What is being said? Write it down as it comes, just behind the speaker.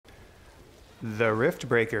The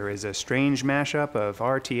Riftbreaker is a strange mashup of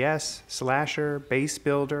RTS, slasher, base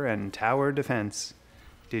builder, and tower defense.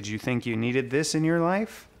 Did you think you needed this in your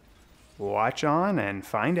life? Watch on and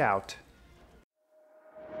find out.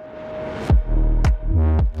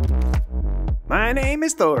 My name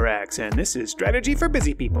is Thoraxe, and this is Strategy for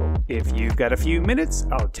Busy People. If you've got a few minutes,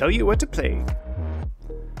 I'll tell you what to play.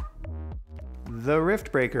 The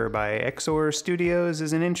Riftbreaker by Xor Studios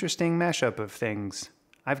is an interesting mashup of things.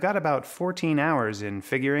 I've got about 14 hours in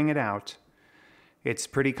figuring it out. It's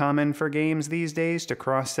pretty common for games these days to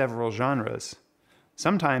cross several genres.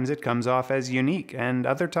 Sometimes it comes off as unique, and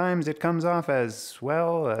other times it comes off as,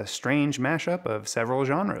 well, a strange mashup of several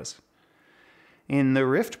genres. In the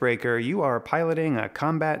Riftbreaker, you are piloting a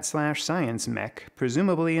combat/science mech,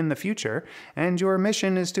 presumably in the future, and your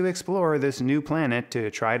mission is to explore this new planet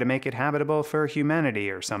to try to make it habitable for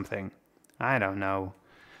humanity or something. I don't know.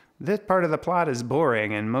 This part of the plot is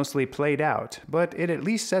boring and mostly played out, but it at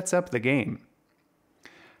least sets up the game.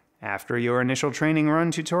 After your initial training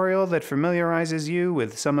run tutorial that familiarizes you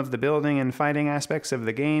with some of the building and fighting aspects of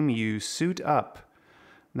the game, you suit up.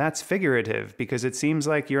 That's figurative, because it seems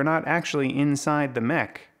like you're not actually inside the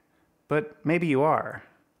mech. But maybe you are.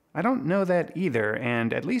 I don't know that either,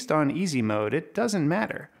 and at least on easy mode, it doesn't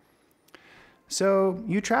matter. So,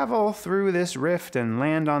 you travel through this rift and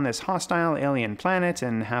land on this hostile alien planet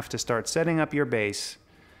and have to start setting up your base.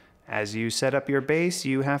 As you set up your base,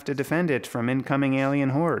 you have to defend it from incoming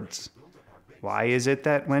alien hordes. Why is it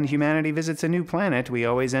that when humanity visits a new planet, we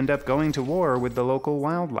always end up going to war with the local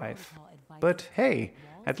wildlife? But hey,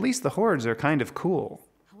 at least the hordes are kind of cool.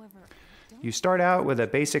 You start out with a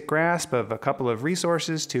basic grasp of a couple of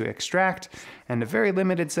resources to extract and a very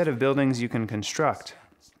limited set of buildings you can construct.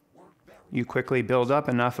 You quickly build up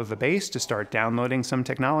enough of a base to start downloading some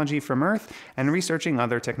technology from Earth and researching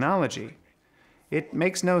other technology. It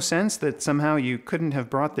makes no sense that somehow you couldn't have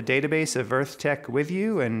brought the database of Earth tech with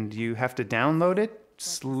you and you have to download it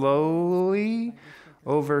slowly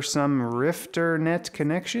over some Rifternet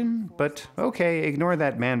connection, but okay, ignore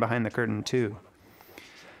that man behind the curtain too.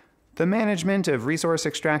 The management of resource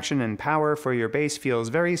extraction and power for your base feels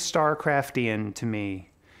very StarCraftian to me.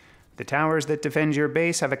 The towers that defend your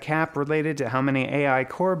base have a cap related to how many AI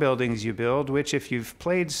core buildings you build, which, if you've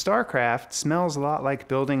played StarCraft, smells a lot like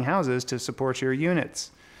building houses to support your units.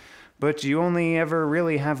 But you only ever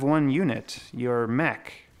really have one unit, your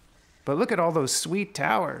mech. But look at all those sweet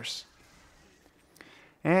towers.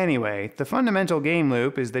 Anyway, the fundamental game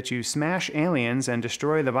loop is that you smash aliens and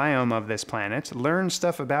destroy the biome of this planet, learn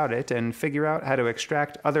stuff about it, and figure out how to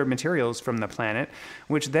extract other materials from the planet,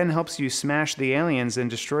 which then helps you smash the aliens and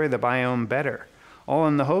destroy the biome better, all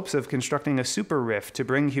in the hopes of constructing a super rift to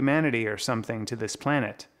bring humanity or something to this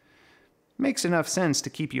planet. Makes enough sense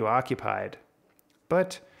to keep you occupied.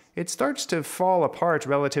 But it starts to fall apart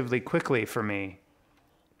relatively quickly for me.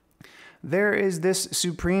 There is this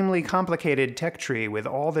supremely complicated tech tree with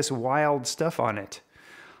all this wild stuff on it.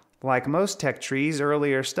 Like most tech trees,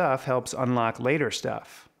 earlier stuff helps unlock later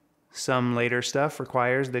stuff. Some later stuff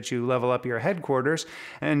requires that you level up your headquarters,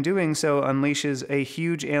 and doing so unleashes a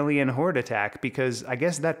huge alien horde attack because I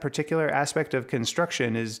guess that particular aspect of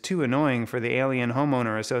construction is too annoying for the Alien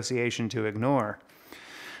Homeowner Association to ignore.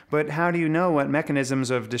 But how do you know what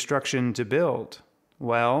mechanisms of destruction to build?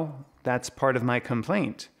 Well, that's part of my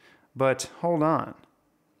complaint. But hold on.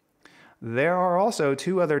 There are also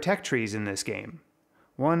two other tech trees in this game.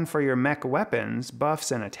 One for your mech weapons, buffs,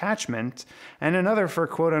 and attachment, and another for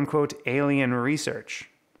quote-unquote alien research.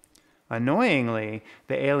 Annoyingly,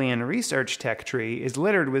 the alien research tech tree is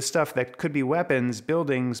littered with stuff that could be weapons,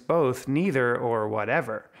 buildings, both, neither, or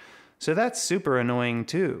whatever. So that's super annoying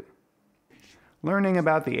too. Learning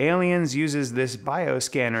about the aliens uses this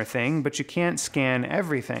bioscanner thing, but you can't scan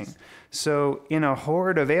everything. So in a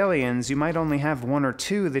horde of aliens, you might only have one or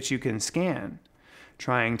two that you can scan.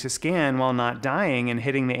 Trying to scan while not dying and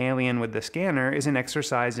hitting the alien with the scanner is an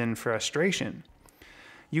exercise in frustration.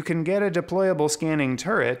 You can get a deployable scanning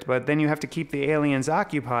turret, but then you have to keep the aliens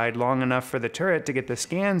occupied long enough for the turret to get the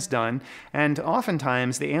scans done, and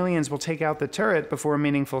oftentimes the aliens will take out the turret before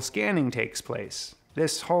meaningful scanning takes place.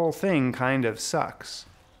 This whole thing kind of sucks.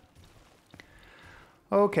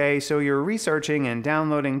 Okay, so you're researching and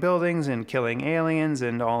downloading buildings and killing aliens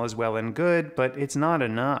and all is well and good, but it's not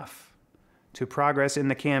enough. To progress in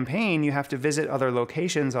the campaign, you have to visit other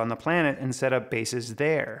locations on the planet and set up bases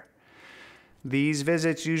there. These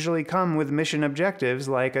visits usually come with mission objectives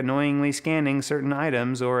like annoyingly scanning certain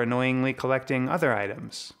items or annoyingly collecting other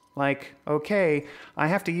items. Like, okay, I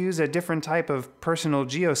have to use a different type of personal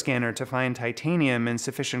geoscanner to find titanium in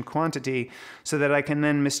sufficient quantity so that I can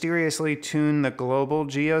then mysteriously tune the global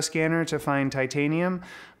geoscanner to find titanium,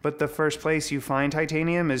 but the first place you find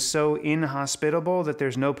titanium is so inhospitable that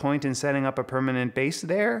there's no point in setting up a permanent base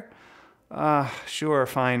there? Sure,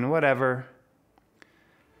 fine, whatever.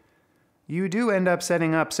 You do end up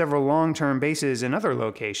setting up several long-term bases in other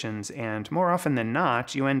locations, and more often than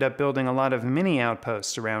not, you end up building a lot of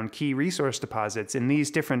mini-outposts around key resource deposits in these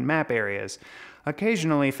different map areas,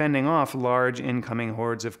 occasionally fending off large incoming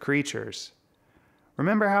hordes of creatures.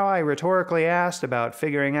 Remember how I rhetorically asked about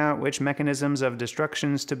figuring out which mechanisms of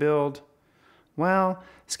destructions to build? Well,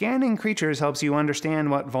 scanning creatures helps you understand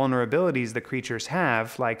what vulnerabilities the creatures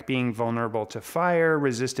have, like being vulnerable to fire,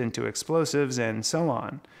 resistant to explosives, and so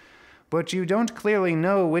on. But you don't clearly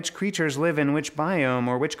know which creatures live in which biome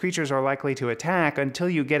or which creatures are likely to attack until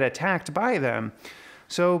you get attacked by them.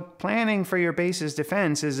 So planning for your base's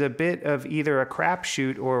defense is a bit of either a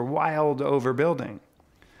crapshoot or wild overbuilding.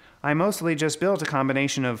 I mostly just built a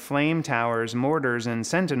combination of flame towers, mortars, and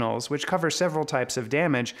sentinels, which cover several types of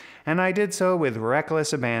damage, and I did so with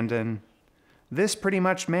reckless abandon. This pretty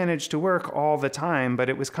much managed to work all the time, but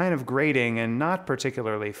it was kind of grating and not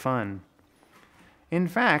particularly fun. In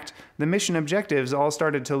fact, the mission objectives all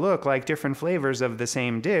started to look like different flavors of the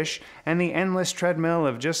same dish, and the endless treadmill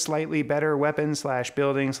of just slightly better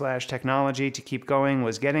weapon/building/technology to keep going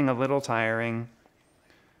was getting a little tiring.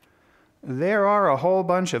 There are a whole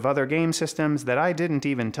bunch of other game systems that I didn't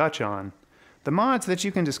even touch on. The mods that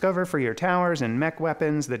you can discover for your towers and mech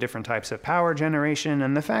weapons, the different types of power generation,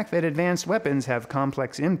 and the fact that advanced weapons have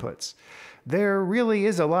complex inputs. There really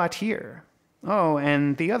is a lot here. Oh,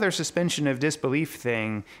 and the other suspension of disbelief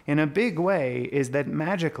thing, in a big way, is that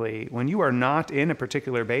magically, when you are not in a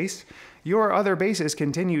particular base, your other bases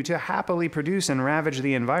continue to happily produce and ravage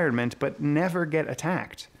the environment, but never get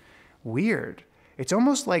attacked. Weird. It's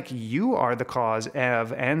almost like you are the cause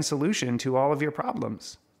of and solution to all of your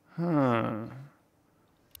problems.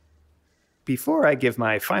 Before I give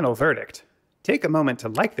my final verdict, take a moment to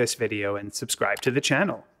like this video and subscribe to the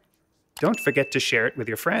channel. Don't forget to share it with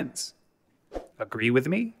your friends. Agree with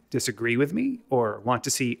me, disagree with me, or want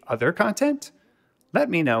to see other content? Let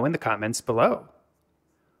me know in the comments below.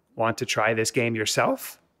 Want to try this game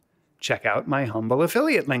yourself? Check out my humble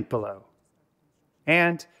affiliate link below.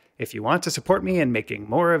 And if you want to support me in making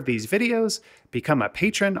more of these videos, become a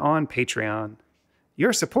patron on Patreon.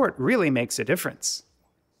 Your support really makes a difference.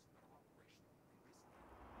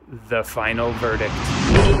 The final verdict.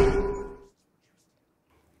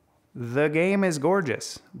 The game is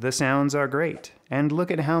gorgeous, the sounds are great, and look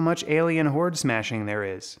at how much alien horde smashing there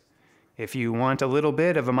is. If you want a little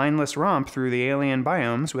bit of a mindless romp through the alien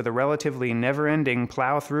biomes with a relatively never-ending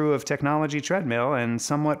plow-through of technology treadmill and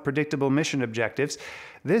somewhat predictable mission objectives,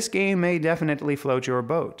 this game may definitely float your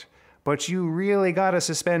boat. But you really gotta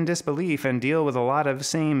suspend disbelief and deal with a lot of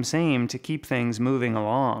same to keep things moving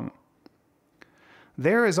along.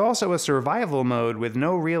 There is also a survival mode with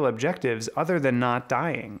no real objectives other than not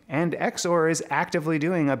dying, and XOR is actively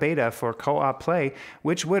doing a beta for co-op play,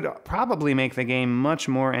 which would probably make the game much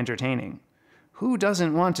more entertaining. Who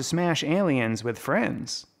doesn't want to smash aliens with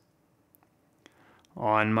friends?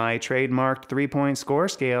 On my trademarked 3-point score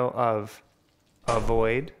scale of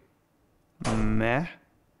avoid, meh,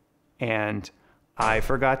 and I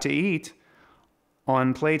forgot to eat,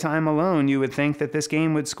 on playtime alone, you would think that this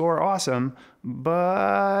game would score awesome,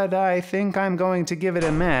 but I think I'm going to give it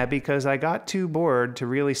a meh because I got too bored to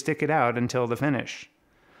really stick it out until the finish.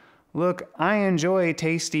 Look, I enjoy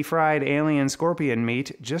tasty fried alien scorpion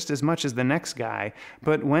meat just as much as the next guy,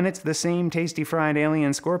 but when it's the same tasty fried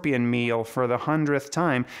alien scorpion meal for the 100th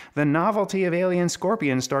time, the novelty of alien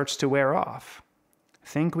scorpion starts to wear off.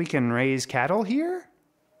 Think we can raise cattle here?